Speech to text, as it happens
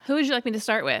Who would you like me to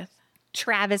start with?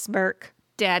 Travis Burke.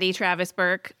 Daddy Travis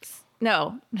Burke.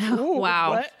 No. Ooh,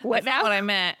 Wow. What That's now? not what I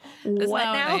meant. That's What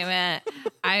not now? what I meant.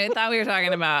 I thought we were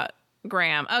talking about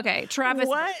Graham. Okay, Travis.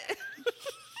 What?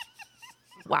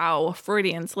 Wow,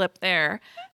 Freudian slip there.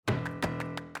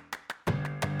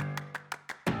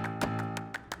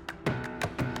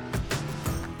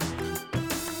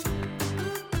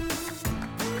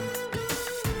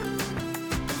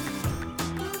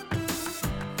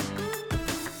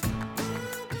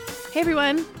 Hey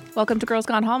everyone, welcome to Girls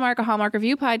Gone Hallmark, a Hallmark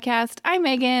review podcast. I'm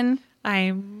Megan.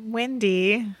 I'm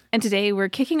Wendy. And today we're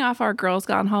kicking off our Girls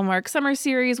Gone Hallmark summer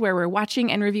series where we're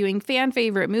watching and reviewing fan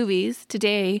favorite movies.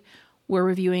 Today we're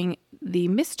reviewing the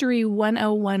Mystery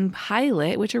 101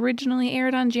 pilot, which originally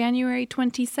aired on January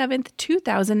 27th,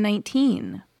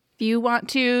 2019. If you want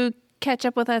to catch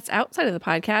up with us outside of the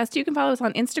podcast, you can follow us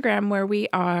on Instagram where we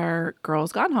are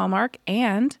Girls Gone Hallmark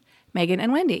and Megan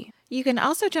and Wendy. You can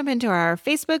also jump into our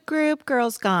Facebook group,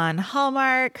 Girls Gone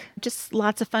Hallmark. Just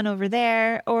lots of fun over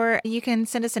there. Or you can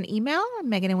send us an email,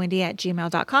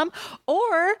 meganandwendy@gmail.com,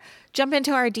 or jump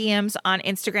into our DMs on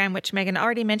Instagram, which Megan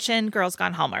already mentioned, Girls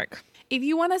Gone Hallmark. If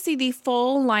you want to see the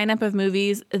full lineup of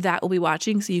movies that we'll be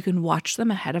watching so you can watch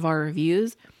them ahead of our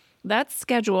reviews, that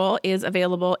schedule is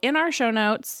available in our show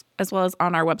notes as well as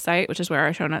on our website, which is where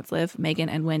our show notes live,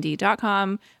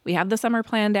 meganandwendy.com. We have the summer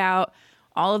planned out.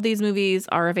 All of these movies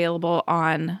are available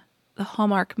on the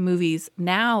Hallmark Movies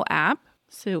Now app,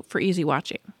 so for easy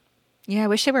watching. Yeah, I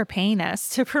wish they were paying us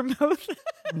to promote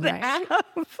the app.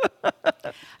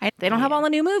 They don't have all the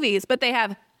new movies, but they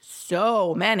have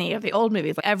so many of the old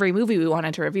movies. Like every movie we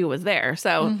wanted to review was there.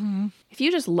 So if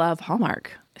you just love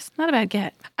Hallmark, it's not a bad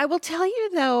get. I will tell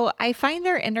you, though, I find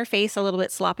their interface a little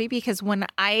bit sloppy because when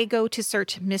I go to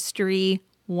search Mystery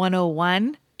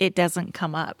 101, it doesn't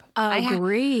come up.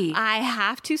 Agree. I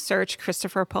have to search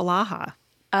Christopher Polaha.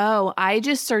 Oh, I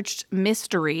just searched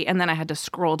mystery and then I had to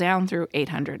scroll down through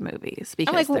 800 movies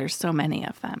because there's so many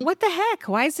of them. What the heck?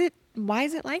 Why is it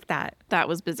like that? That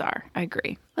was bizarre. I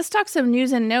agree. Let's talk some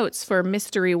news and notes for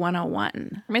Mystery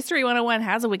 101. Mystery 101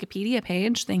 has a Wikipedia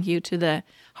page. Thank you to the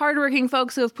hardworking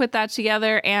folks who have put that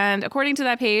together. And according to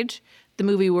that page, the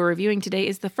movie we're reviewing today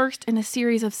is the first in a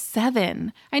series of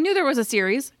 7. I knew there was a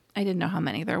series. I didn't know how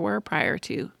many there were prior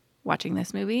to watching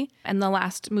this movie. And the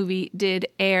last movie did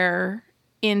air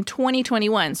in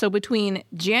 2021. So between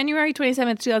January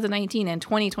 27th, 2019 and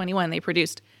 2021, they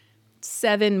produced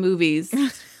 7 movies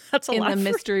That's a in lot the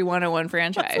Mystery 101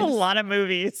 franchise. That's a lot of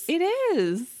movies. It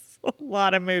is. A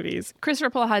lot of movies. Christopher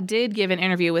Polaha did give an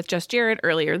interview with Just Jared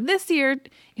earlier this year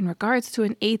in regards to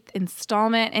an 8th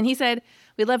installment. And he said,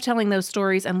 "We love telling those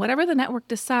stories, and whatever the network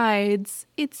decides,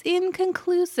 it's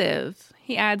inconclusive."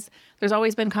 He adds, "There's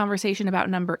always been conversation about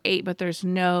number 8, but there's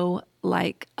no,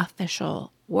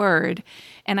 official word."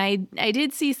 And I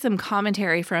did see some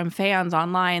commentary from fans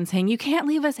online saying, you can't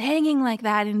leave us hanging like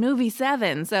that in movie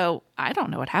 7. So I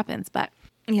don't know what happens, but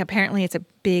Yeah, apparently it's a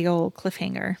big old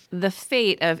cliffhanger. the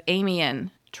fate of Amy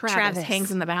and Travis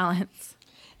hangs in the balance.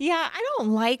 Yeah, I don't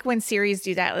like when series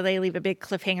do that. They leave a big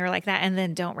cliffhanger like that and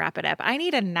then don't wrap it up. I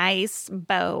need a nice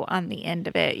bow on the end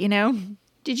of it, you know?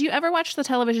 Did you ever watch the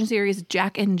television series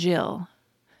Jack and Jill?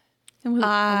 Oh,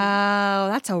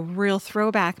 that's a real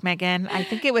throwback, Megan. I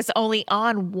think it was only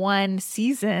on one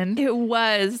season. It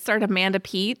was starred Amanda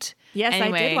Peet. Yes,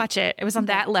 I did watch it. It was on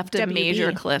that left a WB.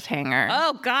 major cliffhanger.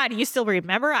 Oh, God. You still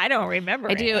remember? I don't remember.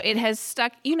 I do. It has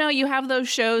stuck. You know, you have those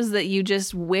shows that you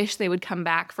just wish they would come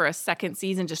back for a second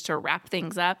season just to wrap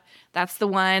things up. That's the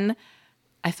one.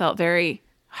 I felt very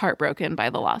heartbroken by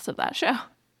the loss of that show.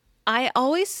 I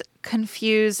always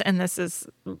confuse, and this is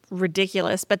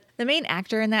ridiculous, but the main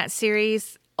actor in that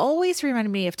series always reminded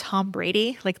me of Tom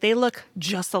Brady. Like, they look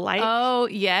just alike. Oh,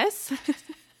 yes.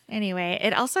 Anyway,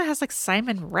 it also has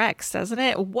Simon Rex, doesn't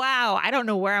it? Wow. I don't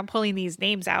know where I'm pulling these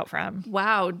names out from.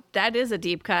 Wow, that is a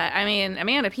deep cut. I mean,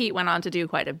 Amanda Peet went on to do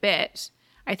quite a bit.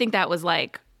 I think that was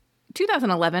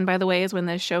 2011, by the way, is when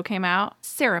this show came out.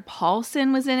 Sarah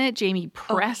Paulson was in it. Jamie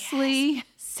Presley. Oh, yes.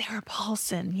 Sarah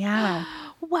Paulson, yeah.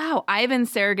 Wow. Ivan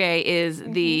Sergey is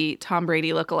the Tom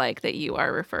Brady lookalike that you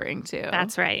are referring to.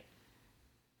 That's right.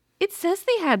 It says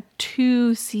they had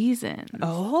 2 seasons.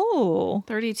 Oh.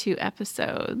 32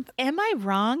 episodes. Am I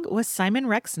wrong? Was Simon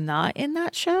Rex not in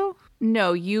that show?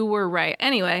 No, you were right.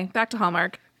 Anyway, back to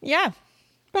Hallmark. Yeah.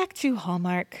 Back to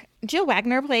Hallmark. Jill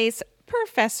Wagner plays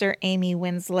Professor Amy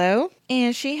Winslow,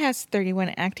 and she has 31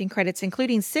 acting credits,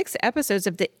 including 6 episodes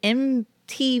of the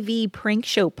MTV prank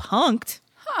show Punk'd.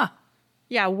 Huh.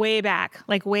 Yeah, way back,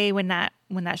 way when that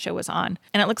show was on.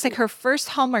 And it looks like her first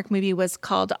Hallmark movie was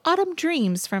called Autumn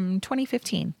Dreams from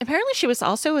 2015. Apparently she was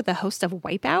also the host of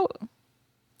Wipeout.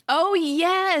 Oh,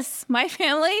 yes. My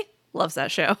family loves that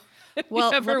show.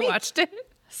 Well, Have you ever watched it?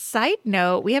 Side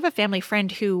note, we have a family friend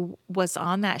who was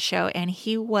on that show and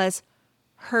he was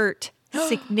hurt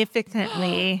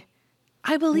significantly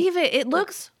I believe it. It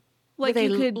looks like with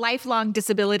you a could. lifelong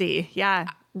disability. Yeah.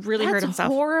 Really hurt That's himself.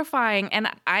 horrifying. And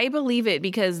I believe it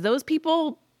because those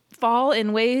people fall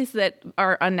in ways that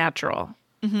are unnatural.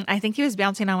 I think he was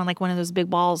bouncing on like one of those big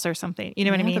balls or something. You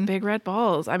know what I Yeah, mean? the big red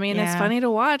balls. I mean, it's Yeah. funny to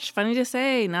watch, funny to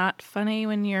say, not funny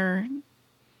when you're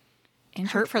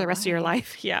Hurt for the rest of your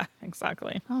life. Yeah,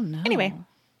 exactly. Oh, no. Anyway,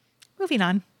 moving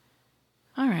on.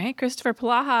 All right. Christopher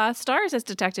Polaha stars as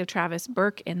Detective Travis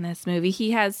Burke in this movie.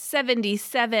 He has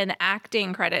 77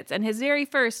 acting credits, and his very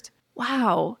first,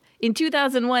 in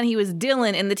 2001, he was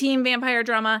Dylan in the teen vampire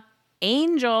drama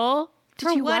Angel.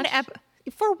 Did you watch?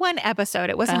 For one episode.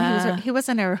 It wasn't he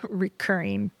wasn't a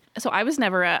recurring. So I was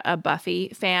never a Buffy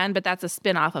fan, but that's a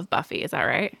spinoff of Buffy. Is that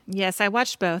right? Yes, I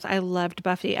watched both. I loved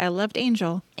Buffy. I loved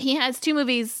Angel. He has 2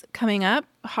 movies coming up,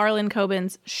 Harlan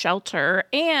Coben's Shelter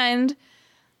and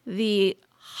the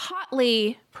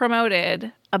hotly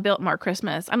promoted A Biltmore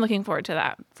Christmas. I'm looking forward to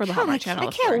that for the Hallmark Channel.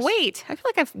 I can't wait. I feel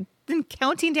like I've been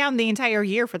counting down the entire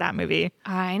year for that movie.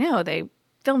 I know. They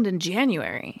filmed in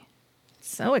January.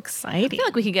 So exciting. I feel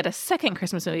like we could get a second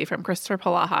Christmas movie from Christopher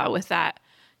Polaha with that.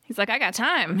 He's like, I got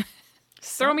time.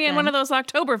 Throw me in one of those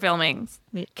October filmings.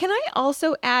 Can I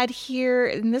also add here,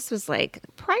 and this was like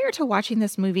prior to watching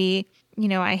this movie,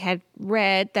 I had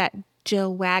read that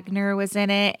Jill Wagner was in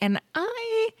it, and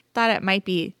I thought it might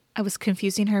be, I was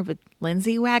confusing her with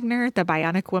Lindsay Wagner, the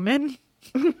Bionic Woman.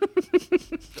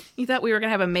 You thought we were going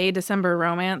to have a May-December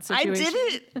romance situation?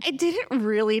 I didn't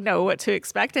really know what to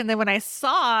expect. And then when I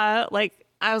saw,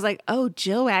 I was like, oh,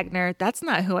 Jill Wagner, that's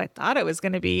not who I thought it was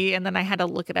going to be. And then I had to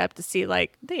look it up to see,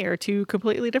 they are 2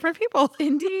 completely different people.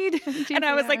 Indeed. And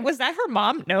I was like, was that her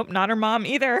mom? Nope, not her mom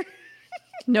either.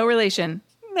 No relation.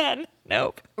 None.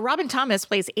 Nope. Robin Thomas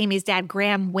plays Amy's dad,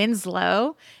 Graham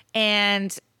Winslow.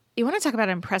 And you want to talk about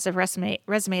an impressive resume.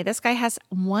 This guy has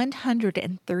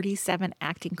 137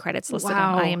 acting credits listed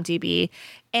on IMDb.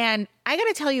 And I got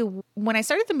to tell you, when I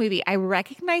started the movie, I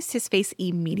recognized his face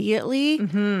immediately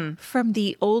from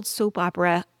the old soap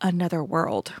opera Another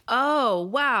World. Oh,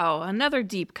 wow. Another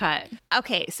deep cut.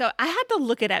 Okay, so I had to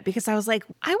look it up because I was like,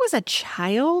 I was a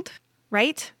child,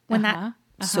 right? When that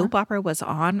soap opera was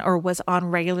on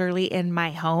regularly in my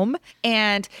home.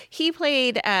 And he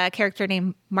played a character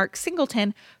named Mark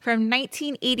Singleton from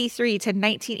 1983 to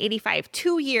 1985,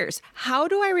 2 years. How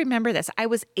do I remember this? I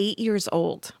was 8 years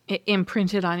old. It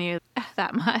imprinted on you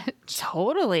that much.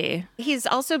 Totally. He's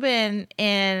also been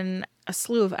in a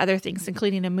slew of other things,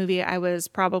 including a movie I was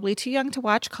probably too young to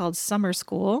watch called Summer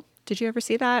School. Did you ever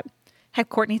see that? Had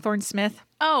Courtney Thorne-Smith.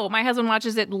 Oh, my husband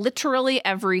watches it literally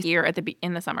every year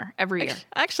in the summer, every year.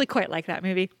 I actually quite like that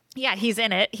movie. Yeah, he's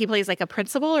in it. He plays like a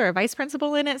principal or a vice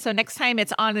principal in it. So next time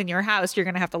it's on in your house, you're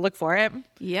going to have to look for it.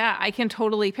 Yeah, I can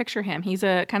totally picture him. He's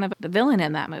a kind of the villain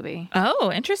in that movie. Oh,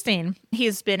 interesting.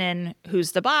 He's been in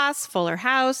Who's the Boss, Fuller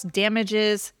House,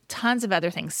 Damages, tons of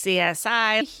other things,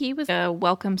 CSI. He was a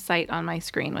welcome sight on my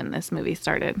screen when this movie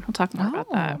started. We'll talk more about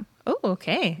that. Oh,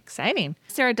 okay. Exciting.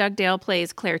 Sarah Dugdale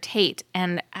plays Claire Tate.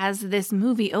 And as this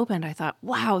movie opened, I thought,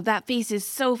 wow, that face is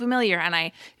so familiar. And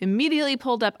I immediately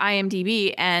pulled up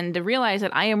IMDb and realized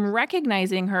that I am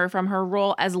recognizing her from her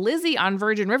role as Lizzie on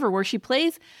Virgin River, where she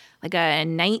plays like a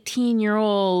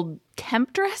 19-year-old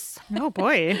temptress. Oh,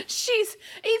 boy. It's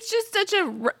just such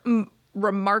a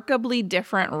remarkably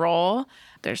different role.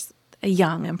 There's a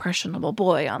young, impressionable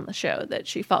boy on the show that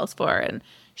she falls for, and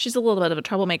she's a little bit of a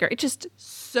troublemaker. It's just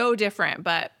so different,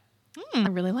 but I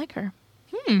really like her.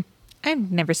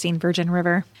 I've never seen Virgin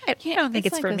River. I don't think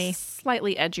it's like for a me.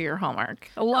 Slightly edgier Hallmark.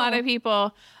 A lot of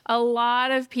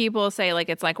people say like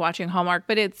it's like watching Hallmark,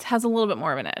 but it has a little bit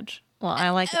more of an edge. Well,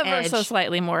 I like Ever Edge. so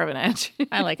slightly more of an edge.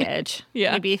 I like Edge.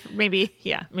 Yeah.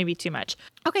 Maybe too much.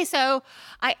 Okay, so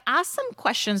I asked some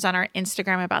questions on our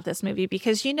Instagram about this movie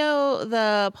because,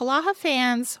 the Polaha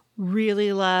fans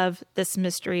really love this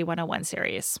Mystery 101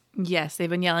 series. Yes, they've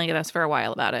been yelling at us for a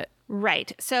while about it.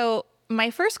 Right. So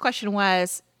my first question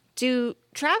was, do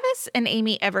Travis and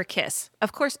Amy ever kiss?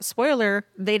 Of course, spoiler,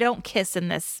 they don't kiss in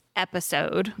this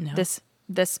episode. No.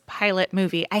 This pilot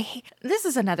movie. This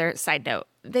is another side note.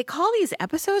 They call these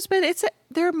episodes, but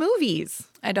they're movies.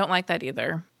 I don't like that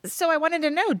either. So I wanted to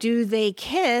know, do they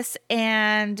kiss?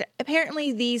 And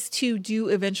apparently these two do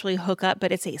eventually hook up,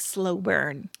 but it's a slow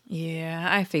burn. Yeah,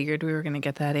 I figured we were going to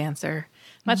get that answer.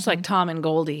 Much like Tom and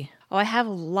Goldie. Oh, I have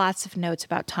lots of notes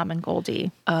about Tom and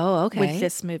Goldie. Oh, okay. With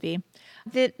this movie.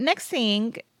 The next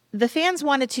thing the fans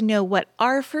wanted to know what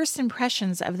our first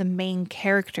impressions of the main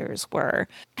characters were.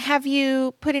 Have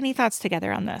you put any thoughts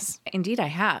together on this? Indeed, I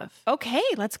have. Okay,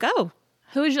 let's go.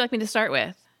 Who would you like me to start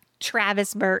with?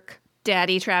 Travis Burke.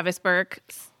 Daddy Travis Burke.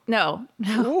 No.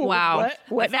 Ooh, Wow.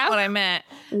 What That's now? not what I meant.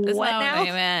 That's What not now? what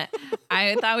I meant.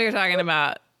 I thought we were talking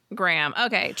about Graham.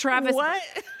 Okay, Travis. What?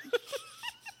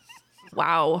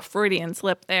 Wow, Freudian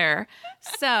slip there.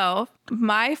 So,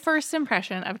 my first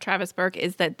impression of Travis Burke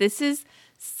is that this is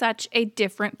such a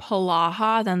different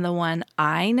Palaha than the one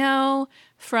I know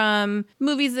from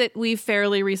movies that we've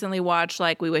fairly recently watched,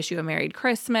 like We Wish You a Merry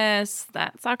Christmas,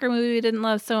 that soccer movie we didn't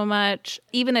love so much,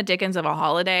 even A Dickens of a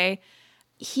Holiday.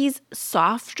 He's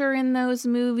softer in those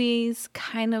movies,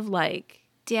 kind of like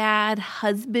dad,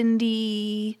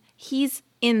 husbandy. He's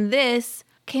in this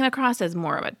came across as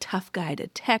more of a tough guy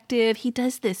detective. He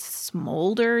does this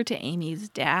smolder to Amy's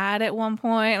dad at one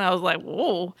point, and I was like,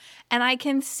 whoa. And I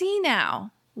can see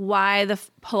now why the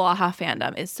Palaha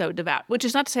fandom is so devout, which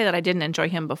is not to say that I didn't enjoy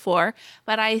him before,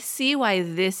 but I see why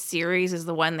this series is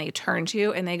the one they turn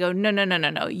to, and they go,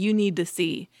 no, you need to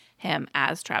see him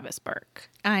as Travis Burke.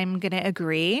 I'm going to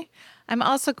agree. I'm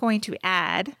also going to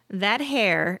add that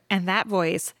hair and that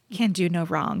voice can do no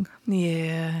wrong.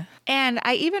 Yeah. And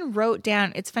I even wrote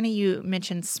down, it's funny you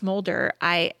mentioned smolder.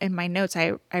 In my notes,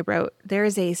 I wrote, there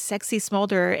is a sexy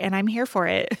smolder and I'm here for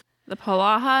it. The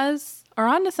Palahas are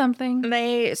onto something.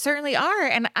 They certainly are.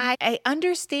 And I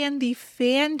understand the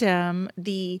fandom,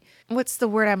 what's the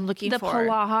word I'm looking The for?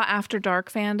 Palaha After Dark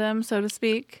fandom, so to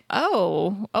speak.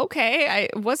 Oh, okay.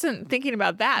 I wasn't thinking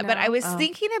about that, but No? I was Oh.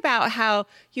 thinking about how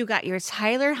you got your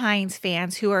Tyler Hines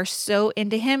fans who are so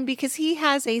into him because he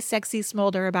has a sexy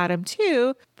smolder about him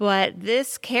too. But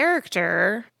this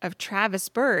character of Travis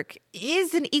Burke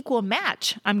is an equal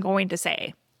match, I'm going to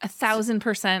say.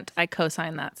 1,000% I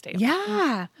co-sign that statement.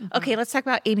 Yeah. Okay, let's talk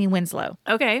about Amy Winslow.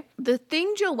 Okay. The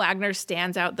thing Jill Wagner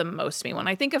stands out the most to me. When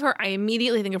I think of her, I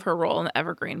immediately think of her role in the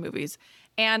Evergreen movies.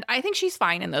 And I think she's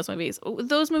fine in those movies.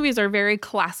 Those movies are very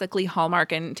classically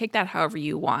Hallmark, and take that however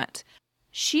you want.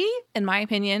 She, in my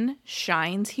opinion,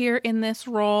 shines here in this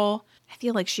role. I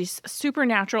feel like she's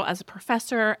supernatural as a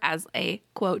professor, as a,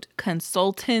 quote,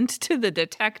 consultant to the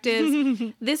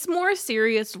detectives. This more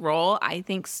serious role, I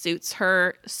think, suits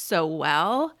her so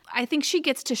well. I think she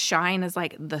gets to shine as,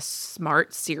 like, the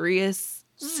smart, serious,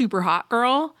 super hot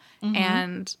girl.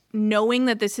 And knowing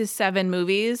that this is 7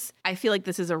 movies, I feel like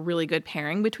this is a really good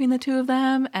pairing between the two of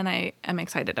them, and I am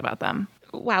excited about them.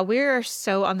 Wow, we're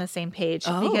so on the same page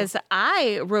because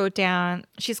I wrote down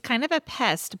she's kind of a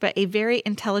pest, but a very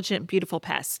intelligent, beautiful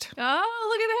pest. Oh,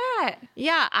 look at that.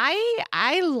 Yeah,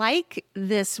 I like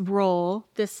this role,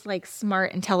 this like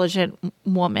smart, intelligent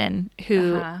woman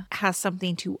who has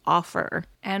something to offer.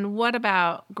 And what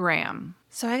about Graham?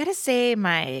 So I gotta say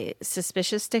my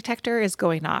suspicious detector is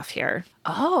going off here.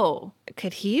 Oh,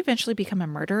 Could he eventually become a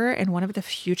murderer in one of the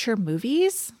future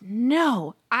movies?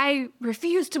 no. I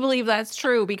refuse to believe that's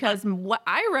true because what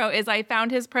I wrote is I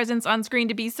found his presence on screen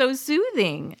to be so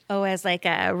soothing Oh, as like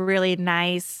a really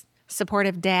nice,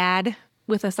 supportive dad?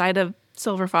 with a side of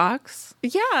Silver Fox.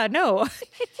 Yeah, no.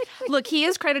 Look, he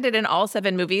is credited in all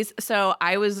 7 movies, so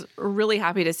I was really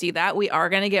happy to see that. We are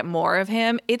going to get more of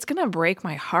him. It's going to break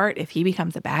my heart if he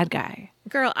becomes a bad guy.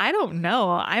 Girl, I don't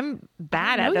know. I'm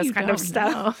bad I at know this you kind of don't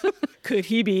stuff. Could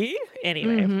he be?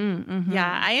 Anyway.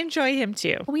 Yeah, I enjoy him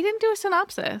too. We didn't do a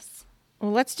synopsis.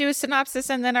 Well, let's do a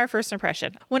synopsis and then our first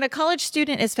impression. When a college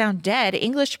student is found dead,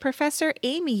 English professor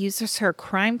Amy uses her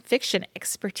crime fiction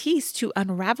expertise to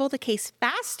unravel the case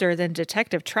faster than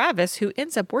Detective Travis, who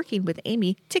ends up working with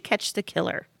Amy to catch the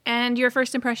killer. And your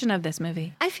first impression of this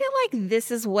movie? I feel like this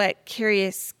is what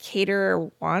Curious Caterer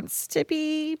wants to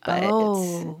be, but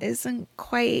Oh. it isn't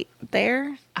quite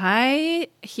there. I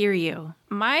hear you.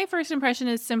 My first impression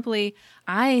is simply,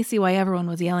 I see why everyone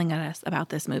was yelling at us about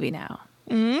this movie now.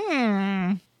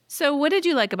 So what did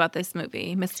you like about this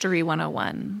movie, Mystery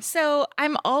 101? So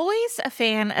I'm always a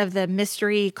fan of the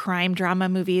mystery crime drama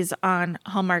movies on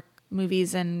Hallmark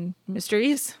Movies and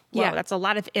Mysteries. Wow, Yeah. that's a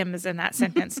lot of M's in that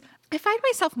sentence. I find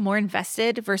myself more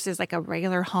invested versus like a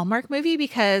regular Hallmark movie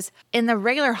because in the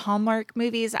regular Hallmark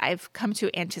movies, I've come to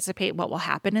anticipate what will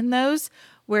happen in those,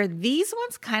 where these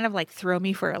ones kind of like throw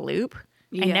me for a loop.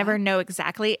 I Yeah. never know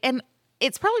exactly. And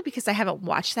it's probably because I haven't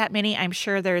watched that many. I'm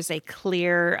sure there's a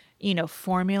clear,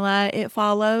 formula it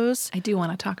follows. I do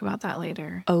want to talk about that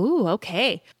later. Oh,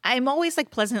 okay. I'm always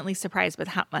like pleasantly surprised with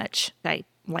how much I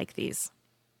like these.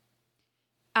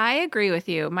 I agree with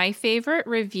you. My favorite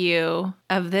review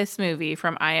of this movie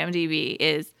from IMDb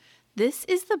is This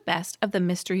is the best of the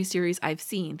mystery series I've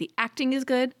seen. The acting is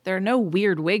good. There are no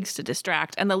weird wigs to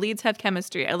distract, and the leads have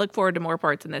chemistry. I look forward to more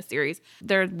parts in this series.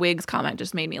 Their wigs comment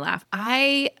just made me laugh.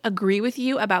 I agree with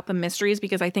you about the mysteries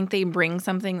because I think they bring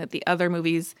something that the other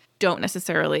movies don't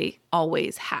necessarily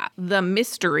always have. The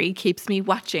mystery keeps me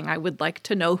watching. I would like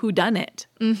to know who done it.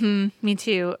 Me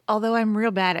too. Although I'm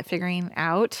real bad at figuring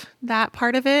out that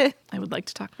part of it. I would like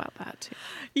to talk about that too.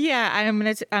 Yeah,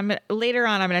 later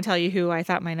on I'm gonna tell you who I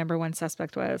thought my number one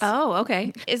suspect was. Oh,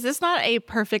 okay. Is this not a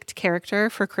perfect character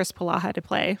for Chris Polaha to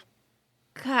play?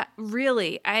 God,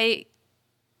 really?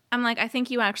 I'm like, I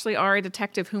think you actually are a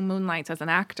detective who moonlights as an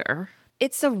actor.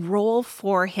 It's a role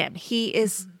for him. He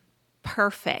is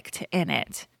perfect in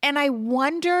it. And I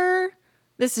wonder,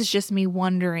 this is just me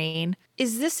wondering,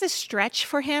 is this a stretch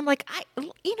for him? Like,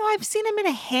 I've seen him in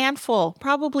a handful,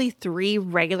 probably 3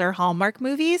 regular Hallmark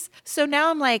movies. So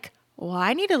now I'm like, well,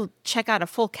 I need to check out a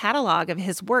full catalog of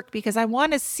his work because I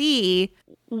want to see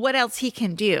what else he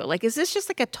can do. Like, is this just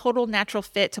like a total natural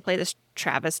fit to play this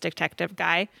Travis detective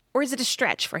guy? Or is it a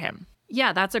stretch for him?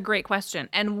 Yeah, that's a great question.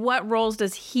 And what roles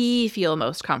does he feel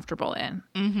most comfortable in?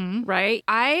 Mm-hmm. Right?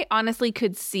 I honestly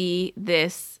could see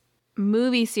this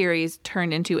movie series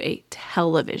turned into a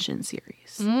television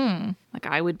series. Like,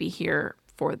 I would be here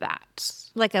for that.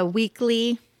 Like a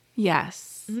weekly?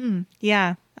 Yes.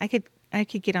 Yeah, I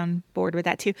could get on board with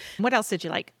that too. What else did you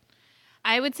like?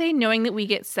 I would say knowing that we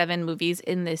get 7 movies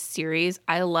in this series,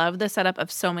 I love the setup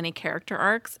of so many character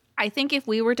arcs. I think if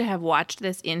we were to have watched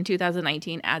this in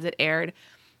 2019 as it aired,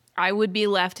 I would be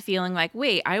left feeling like,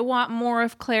 wait, I want more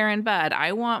of Claire and Bud.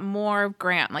 I want more of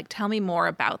Grant. Like, tell me more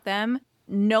about them.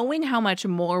 Knowing how much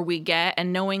more we get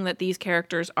and knowing that these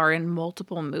characters are in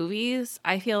multiple movies,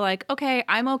 I feel like, okay,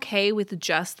 I'm okay with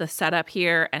just the setup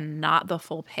here and not the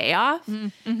full payoff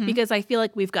because I feel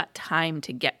like we've got time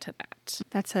to get to that.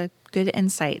 That's a good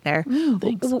insight there.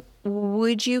 Thanks.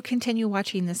 Would you continue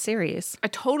watching this series? I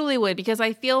totally would because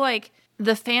I feel like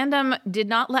the fandom did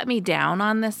not let me down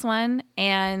on this one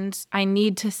and I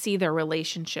need to see their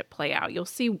relationship play out. You'll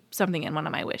see something in one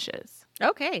of my wishes.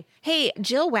 Okay. Hey,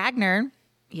 Jill Wagner.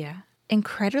 Yeah.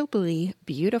 Incredibly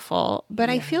beautiful, but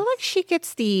I feel like she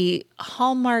gets the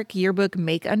Hallmark yearbook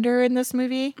make under in this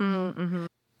movie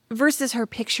versus her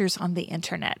pictures on the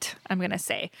internet, I'm going to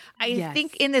say. I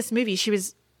think in this movie, she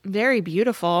was very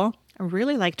beautiful. I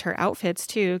really liked her outfits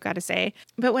too, got to say.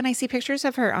 But when I see pictures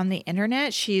of her on the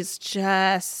internet, she's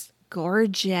just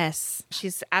gorgeous.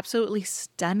 She's absolutely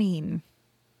stunning.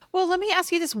 Well, let me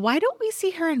ask you this. Why don't we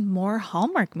see her in more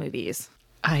Hallmark movies?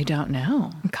 I don't know.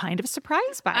 I'm kind of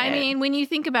surprised by it. I mean, when you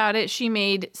think about it, she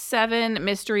made 7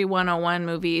 Mystery 101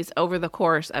 movies over the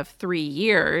course of 3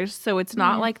 years. So it's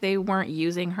not like they weren't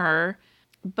using her.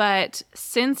 But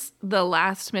since the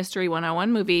last Mystery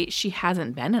 101 movie, she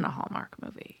hasn't been in a Hallmark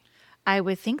movie. I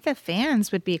would think the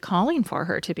fans would be calling for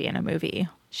her to be in a movie.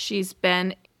 She's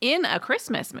been in a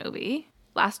Christmas movie.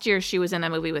 Last year, she was in a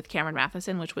movie with Cameron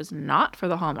Matheson, which was not for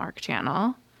the Hallmark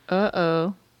Channel.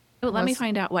 Uh-oh. Let me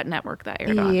find out what network that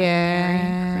aired on.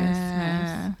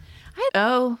 Yeah. Christmas.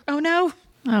 Oh no.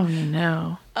 Oh,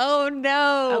 no. Oh,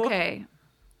 no. Okay.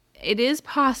 It is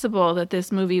possible that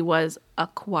this movie was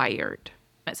acquired.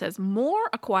 It says more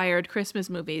acquired Christmas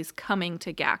movies coming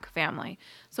to GAC family.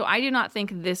 So I do not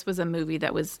think this was a movie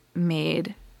that was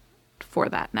made for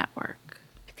that network.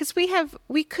 Because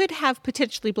we could have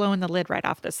potentially blown the lid right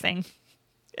off this thing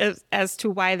as to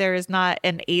why there is not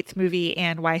an 8th movie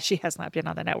and why she has not been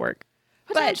on the network.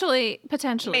 Potentially.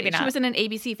 Maybe not. She was in an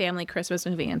ABC Family Christmas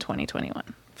movie in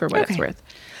 2021, for what it's worth.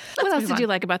 What else did you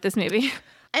like about this movie?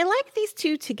 I like these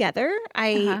two together.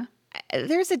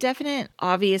 There's a definite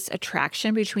obvious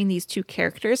attraction between these two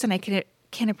characters, and I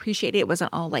can appreciate it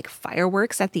wasn't all like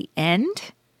fireworks at the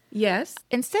end. Yes.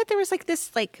 Instead, there was like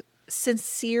this like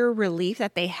sincere relief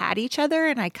that they had each other,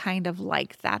 and I kind of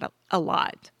liked that a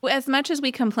lot. As much as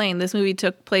we complain, this movie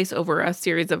took place over a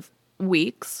series of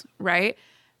weeks, right?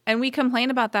 And we complain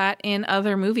about that in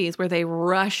other movies where they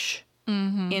rush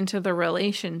into the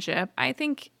relationship. I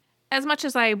think as much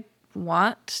as I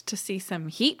want to see some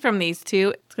heat from these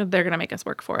two, they're going to make us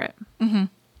work for it.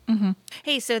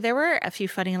 Hey, so there were a few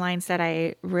funny lines that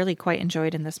I really quite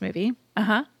enjoyed in this movie.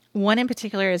 One in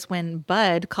particular is when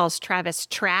Bud calls Travis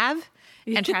Trav,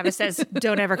 and Travis says,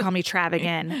 "Don't ever call me Trav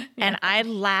again." And I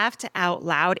laughed out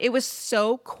loud. It was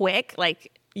so quick,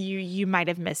 like you might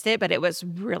have missed it, but it was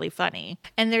really funny.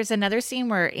 And there's another scene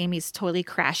where Amy's totally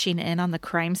crashing in on the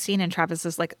crime scene, and Travis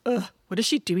is like, "Ugh, what is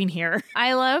she doing here?"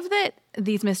 I love that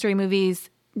these mystery movies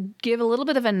give a little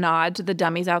bit of a nod to the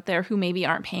dummies out there who maybe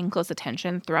aren't paying close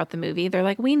attention throughout the movie. They're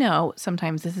like, we know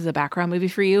sometimes this is a background movie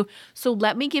for you, so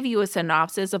let me give you a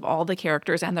synopsis of all the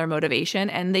characters and their motivation.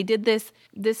 And they did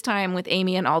this time with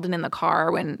Amy and Alden in the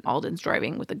car when Alden's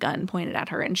driving with a gun pointed at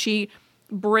her, and she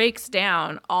breaks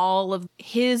down all of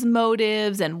his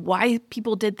motives and why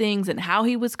people did things and how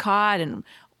he was caught and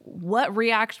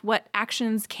what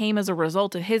actions came as a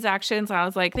result of his actions. I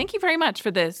was like, thank you very much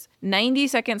for this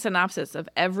 90-second synopsis of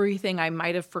everything I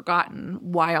might have forgotten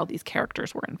why all these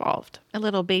characters were involved. A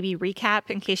little baby recap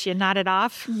in case you nodded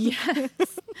off. Yes.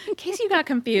 In case you got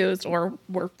confused or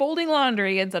were folding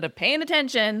laundry instead of paying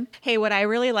attention. Hey, what I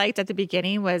really liked at the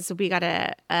beginning was we got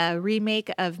a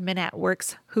remake of Men at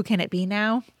Work's Who Can It Be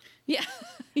Now? Yeah.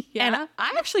 And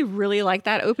I actually really like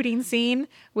that opening scene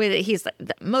with he's like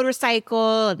the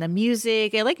motorcycle and the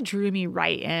music. It like drew me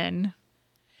right in.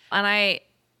 And I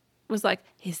was like,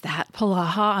 is that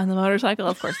Palaha on the motorcycle?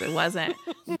 Of course it wasn't.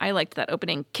 I liked that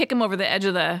opening. Kick him over the edge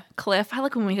of the cliff. I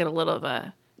like when we get a little of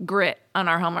a grit on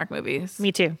our Hallmark movies.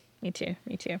 Me too.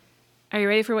 Are you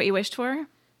ready for what you wished for?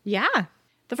 Yeah.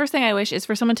 The first thing I wish is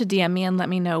for someone to DM me and let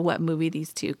me know what movie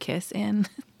these two kiss in.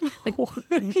 Like,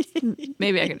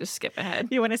 maybe I can just skip ahead.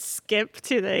 You want to skip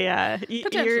to the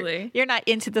Potentially. You're not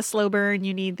into the slow burn.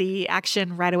 You need the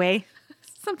action right away.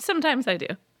 Sometimes I do.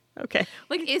 Okay.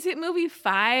 Like, is it movie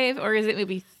 5 or is it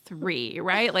movie 3,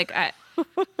 right? Like,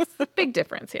 big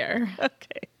difference here.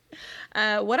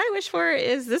 Okay. What I wish for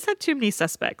is this had too many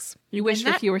suspects. You wish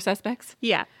for fewer suspects?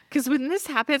 Yeah. Because when this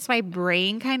happens, my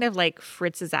brain kind of like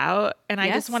fritzes out. And I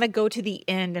just want to go to the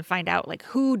end and find out like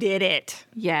who did it.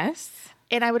 Yes.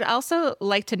 And I would also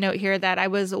like to note here that I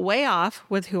was way off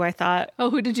with who I thought. Oh,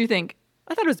 who did you think?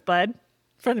 I thought it was Bud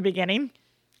from the beginning.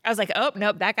 I was like, oh,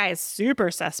 nope, that guy is super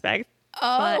suspect.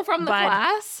 Oh, from the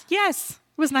class? Yes.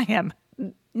 It was not him.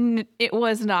 It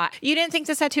was not. You didn't think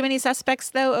this had too many suspects,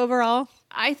 though, overall?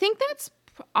 I think that's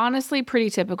honestly pretty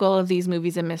typical of these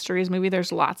movies and mysteries. Maybe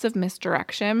there's lots of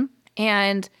misdirection.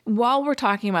 And while we're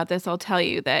talking about this, I'll tell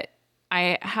you that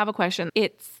I have a question.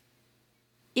 It's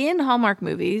in Hallmark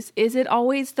movies, is it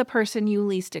always the person you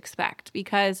least expect?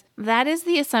 Because that is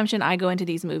the assumption I go into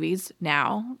these movies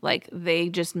now. Like, they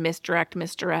just misdirect.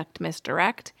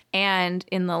 And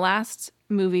in the last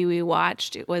movie we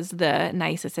watched, it was the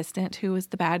nice assistant who was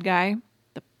the bad guy,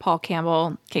 the Paul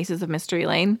Campbell Cases of Mystery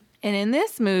Lane. And in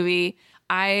this movie,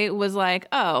 I was like,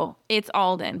 oh, it's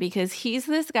Alden, because he's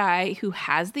this guy who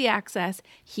has the access.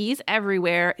 He's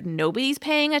everywhere. Nobody's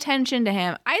paying attention to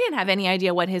him. I didn't have any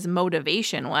idea what his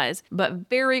motivation was, but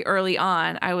very early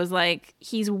on, I was like,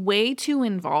 he's way too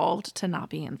involved to not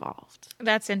be involved.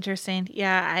 That's interesting.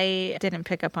 Yeah, I didn't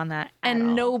pick up on that.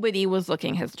 And nobody was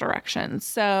looking his direction.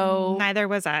 So neither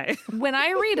was I. When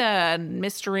I read a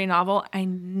mystery novel, I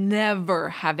never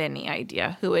have any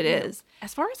idea who it is.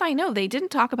 As far as I know, they didn't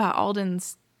talk about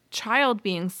Alden's child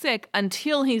being sick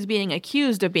until he's being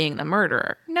accused of being the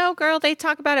murderer. No, girl, they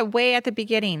talk about it way at the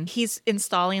beginning. He's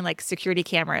installing like security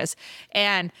cameras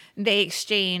and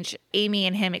Amy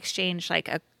and him exchange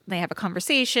they have a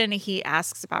conversation. He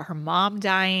asks about her mom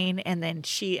dying and then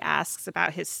she asks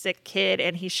about his sick kid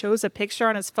and he shows a picture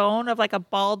on his phone of like a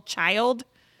bald child.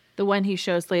 The one he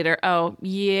shows later. Oh,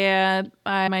 yeah.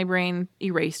 My brain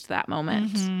erased that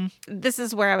moment. Mm-hmm. This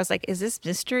is where I was like, is this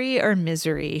mystery or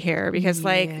misery here? Because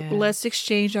let's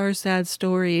exchange our sad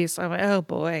stories. I'm like, oh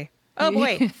boy.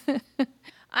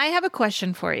 I have a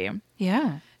question for you.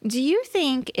 Yeah. Do you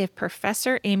think if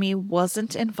Professor Amy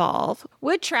wasn't involved,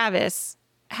 would Travis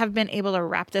have been able to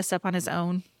wrap this up on his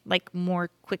own, like more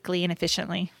quickly and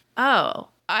efficiently? Oh,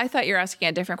 I thought you were asking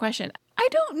a different question. I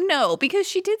don't know, because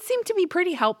she did seem to be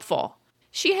pretty helpful.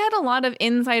 She had a lot of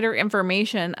insider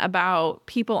information about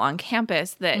people on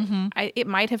campus that it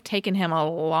might have taken him a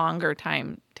longer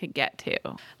time to get to.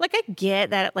 Like, I get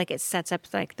that it sets up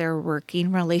like their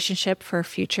working relationship for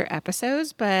future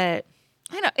episodes, but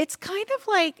I don't know, it's kind of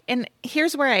like, and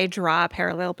here's where I draw a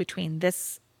parallel between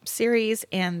this series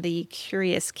and the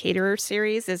Curious Caterer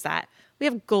series, is that we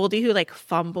have Goldie who like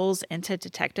fumbles into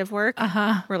detective work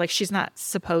where like she's not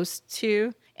supposed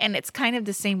to. And it's kind of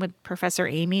the same with Professor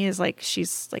Amy, is like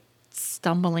she's like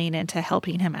stumbling into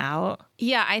helping him out.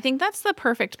 Yeah, I think that's the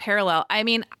perfect parallel. I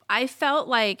mean, I felt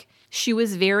like she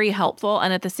was very helpful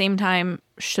and at the same time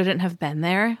shouldn't have been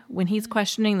there. When he's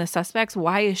questioning the suspects,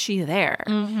 why is she there?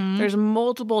 There's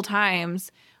multiple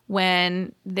times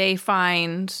when they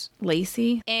find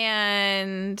Lacey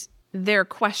and they're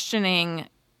questioning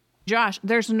Josh.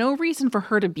 There's no reason for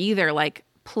her to be there, like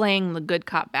playing the good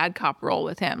cop, bad cop role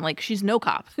with him. Like, she's no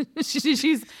cop.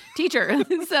 she's teacher.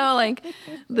 So like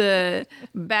the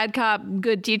bad cop,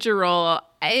 good teacher role,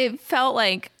 it felt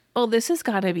like oh, this has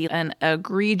got to be an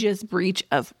egregious breach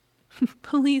of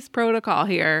police protocol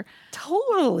here.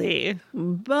 Totally.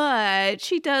 But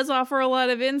she does offer a lot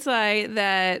of insight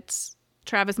that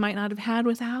Travis might not have had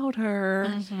without her.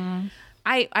 Mm-hmm.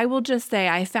 I will just say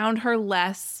I found her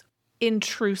less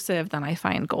intrusive than I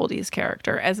find Goldie's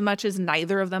character. As much as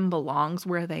neither of them belongs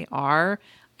where they are,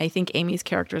 I think Amy's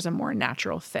character is a more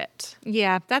natural fit.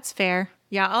 Yeah, that's fair.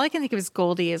 Yeah, all I can think of is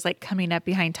Goldie is like coming up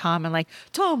behind Tom and like,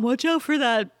 Tom, watch out for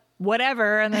that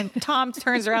whatever. And then Tom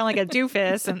turns around like a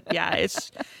doofus. And yeah,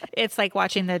 it's like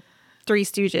watching the Three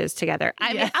Stooges together.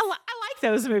 I mean, I like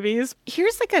those movies.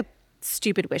 Here's like a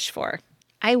stupid wish for.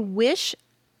 I wish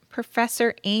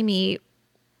Professor Amy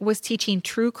was teaching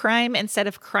true crime instead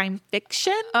of crime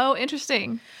fiction. Oh,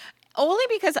 interesting. Only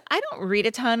because I don't read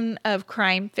a ton of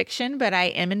crime fiction, but I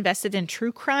am invested in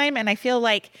true crime. And I feel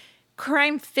like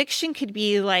crime fiction could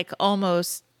be like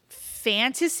almost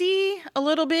fantasy a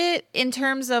little bit in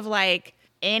terms of like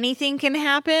anything can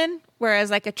happen.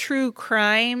 Whereas like a true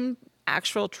crime,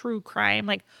 actual true crime,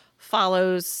 like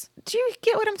follows. Do you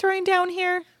get what I'm throwing down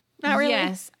here? Not really.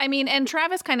 Yes. I mean, and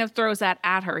Travis kind of throws that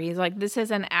at her. He's like, this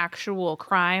is an actual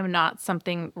crime, not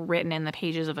something written in the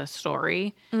pages of a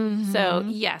story. Mm-hmm. So,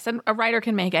 yes, a writer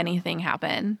can make anything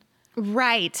happen.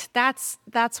 Right. That's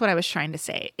what I was trying to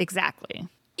say. Exactly.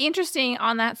 Interesting.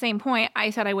 On that same point, I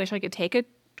said I wish I could take a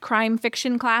crime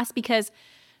fiction class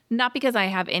not because I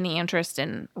have any interest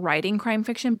in writing crime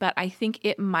fiction, but I think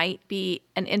it might be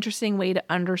an interesting way to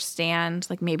understand,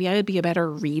 like maybe I would be a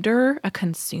better reader, a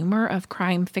consumer of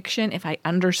crime fiction if I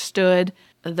understood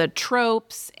the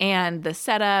tropes and the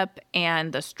setup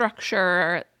and the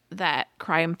structure that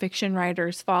crime fiction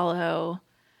writers follow.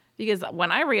 Because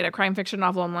when I read a crime fiction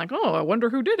novel, I'm like, oh, I wonder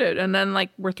who did it. And then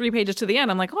like we're 3 pages to the end.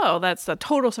 I'm like, oh, that's a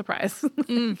total surprise.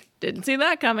 Didn't see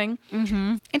that coming.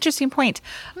 Mm-hmm. Interesting point.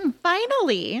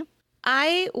 Finally,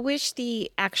 I wish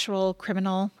the actual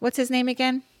criminal, what's his name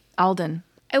again? Alden.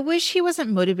 I wish he wasn't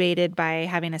motivated by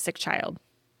having a sick child.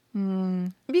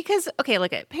 Because, okay,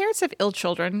 look, parents of ill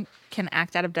children can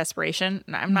act out of desperation.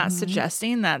 I'm not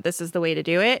suggesting that this is the way to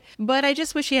do it, but I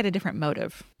just wish he had a different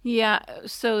motive. Yeah,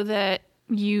 so that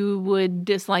you would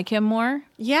dislike him more?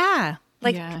 Yeah.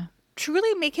 Like,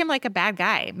 truly make him like a bad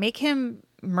guy. Make him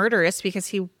murderous because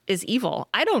he is evil.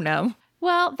 I don't know.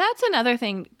 Well, that's another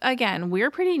thing. Again, we're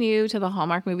pretty new to the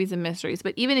Hallmark movies and mysteries,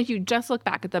 but even if you just look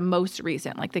back at the most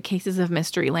recent, like the Cases of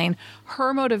Mystery Lane,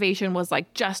 her motivation was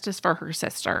like justice for her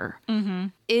sister. Mm-hmm.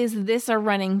 Is this a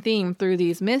running theme through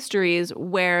these mysteries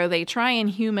where they try and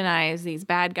humanize these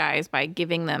bad guys by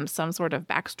giving them some sort of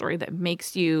backstory that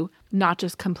makes you not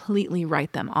just completely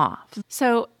write them off?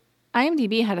 So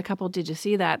IMDb had a couple did you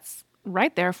see that's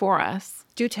right there for us.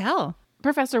 Do tell.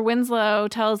 Professor Winslow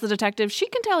tells the detective she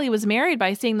can tell he was married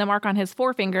by seeing the mark on his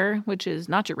forefinger, which is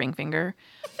not your ring finger.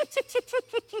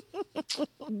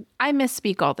 I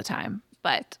misspeak all the time,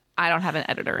 but I don't have an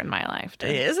editor in my life.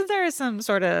 Isn't there some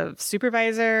sort of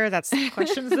supervisor that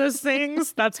questions those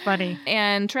things? That's funny.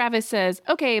 And Travis says,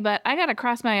 okay, but I got to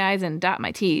cross my I's and dot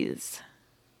my T's,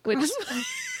 which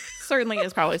certainly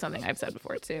is probably something I've said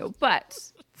before too, but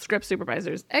script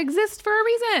supervisors exist for a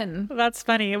reason. That's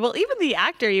funny. Well, even the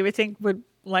actor you would think would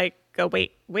like go,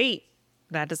 wait,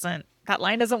 that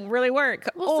line doesn't really work.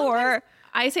 Well, or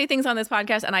I say things on this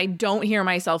podcast and I don't hear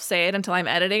myself say it until I'm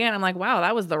editing it. I'm like, wow,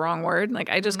 that was the wrong word.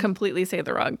 Like I just completely say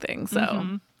the wrong thing.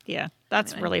 So yeah,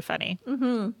 that's really funny.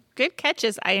 Mm-hmm. Good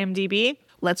catches, IMDb.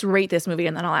 Let's rate this movie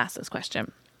and then I'll ask this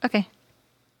question. Okay.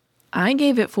 I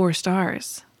gave it 4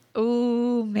 stars.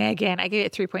 Ooh, Megan, I gave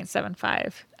it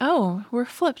 3.75. Oh, we're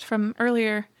flipped from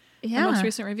earlier. The most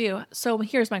recent review. So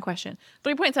here's my question.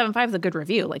 3.75 is a good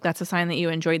review. Like that's a sign that you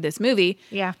enjoyed this movie.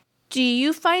 Yeah. Do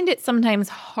you find it sometimes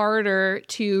harder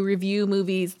to review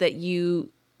movies that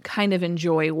you kind of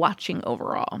enjoy watching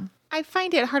overall? I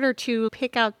find it harder to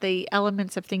pick out the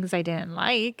elements of things I didn't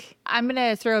like. I'm going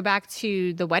to throw back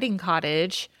to The Wedding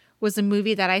Cottage. Was a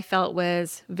movie that I felt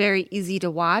was very easy to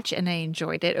watch and I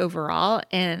enjoyed it overall.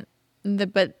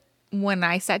 But when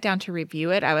I sat down to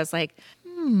review it, I was like,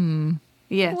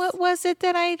 yes. What was it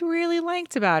that I really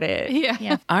liked about it?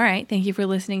 Yeah. All right. Thank you for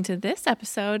listening to this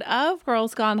episode of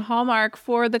Girls Gone Hallmark.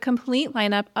 For the complete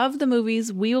lineup of the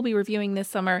movies we will be reviewing this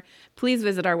summer, please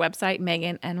visit our website,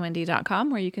 meganandwendy.com,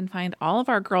 where you can find all of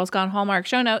our Girls Gone Hallmark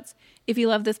show notes. If you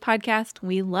love this podcast,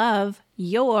 we love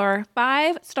your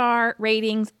 5-star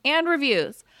ratings and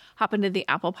reviews. Hop into the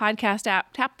Apple Podcast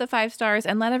app, tap the 5 stars,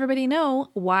 and let everybody know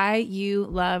why you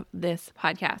love this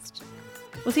podcast.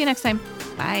 We'll see you next time.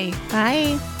 Bye.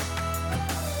 Bye.